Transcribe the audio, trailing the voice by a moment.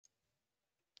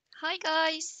Hi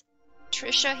guys,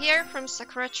 Trisha here from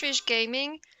Sakura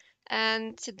Gaming,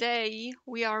 and today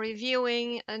we are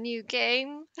reviewing a new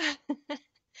game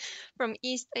from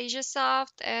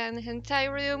EastAsiaSoft and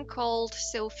Hentai Room called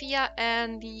Sofiya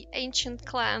and the Ancient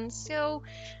Clan. So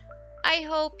I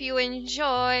hope you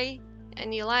enjoy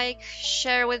and you like,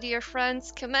 share with your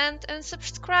friends, comment and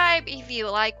subscribe if you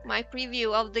like my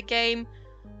preview of the game.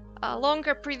 A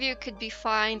longer preview could be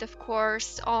found, of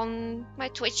course, on my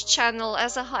Twitch channel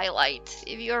as a highlight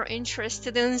if you're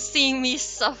interested in seeing me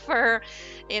suffer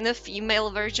in a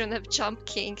female version of Jump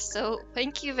King. So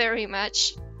thank you very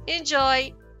much.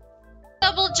 Enjoy!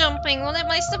 Double jumping, what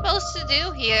am I supposed to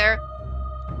do here?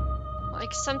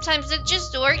 Like, sometimes it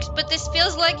just works, but this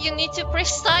feels like you need to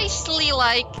precisely,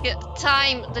 like,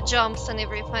 time the jumps and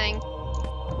everything.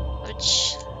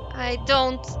 Which I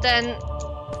don't then...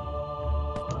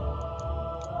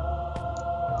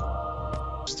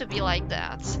 to be like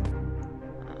that.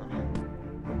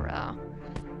 Bruh.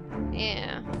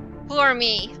 Yeah. Poor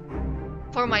me.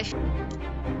 For my...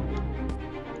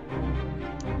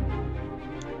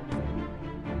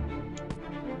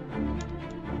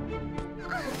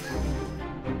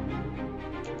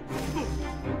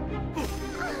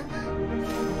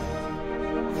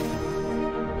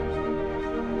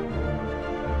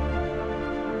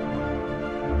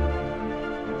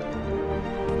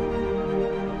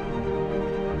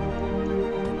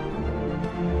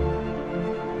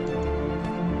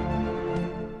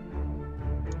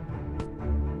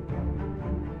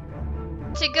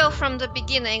 to go from the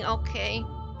beginning, okay.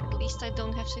 At least I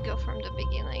don't have to go from the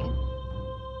beginning.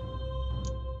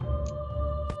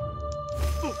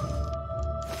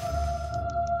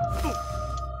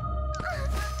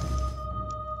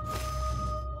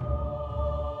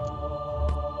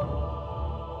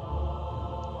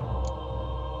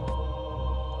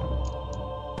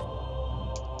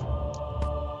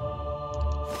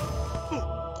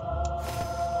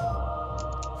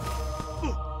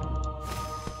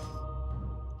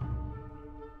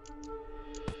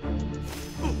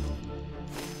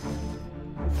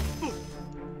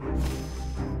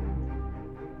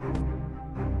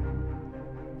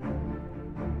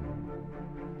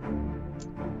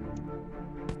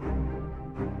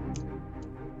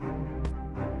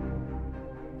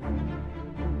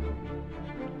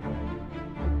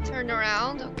 Turn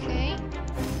around, okay.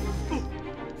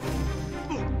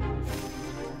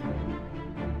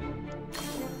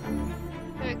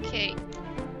 Okay.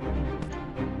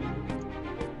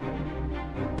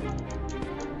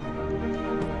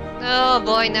 Oh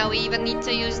boy, now we even need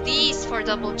to use these for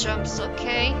double jumps,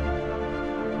 okay.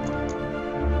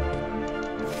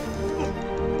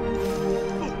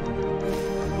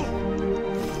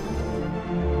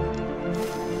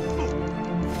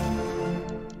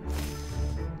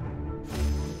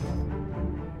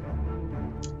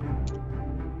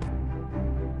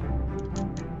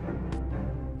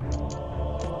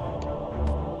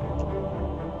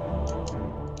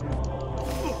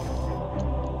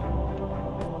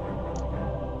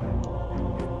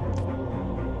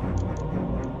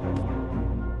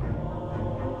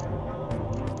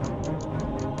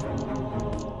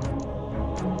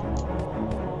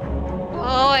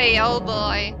 Boy, oh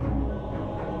boy.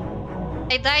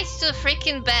 I died to a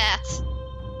freaking bat.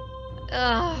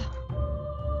 Ugh.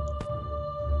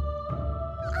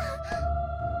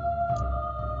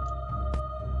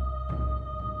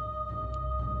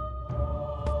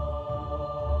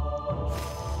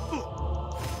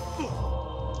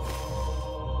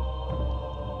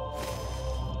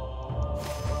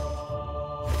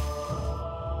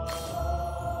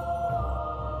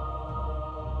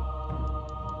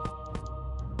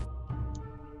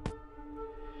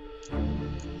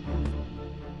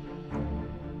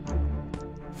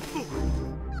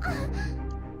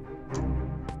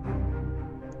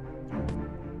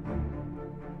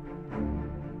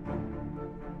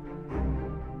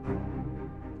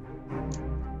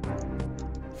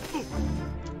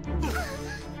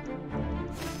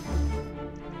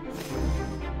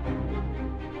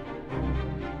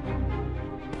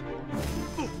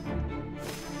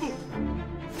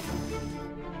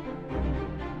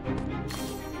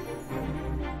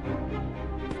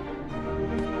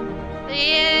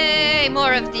 Yay!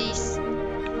 More of these.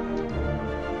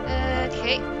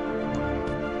 Okay.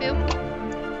 Boom.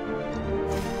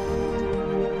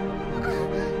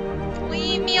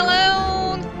 Leave me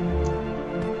alone!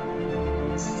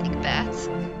 Sick bat.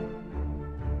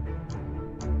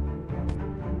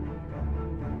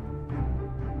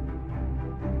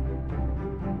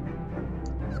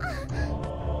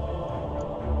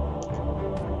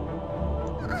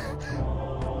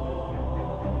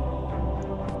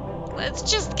 Let's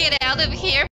just get out of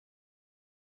here.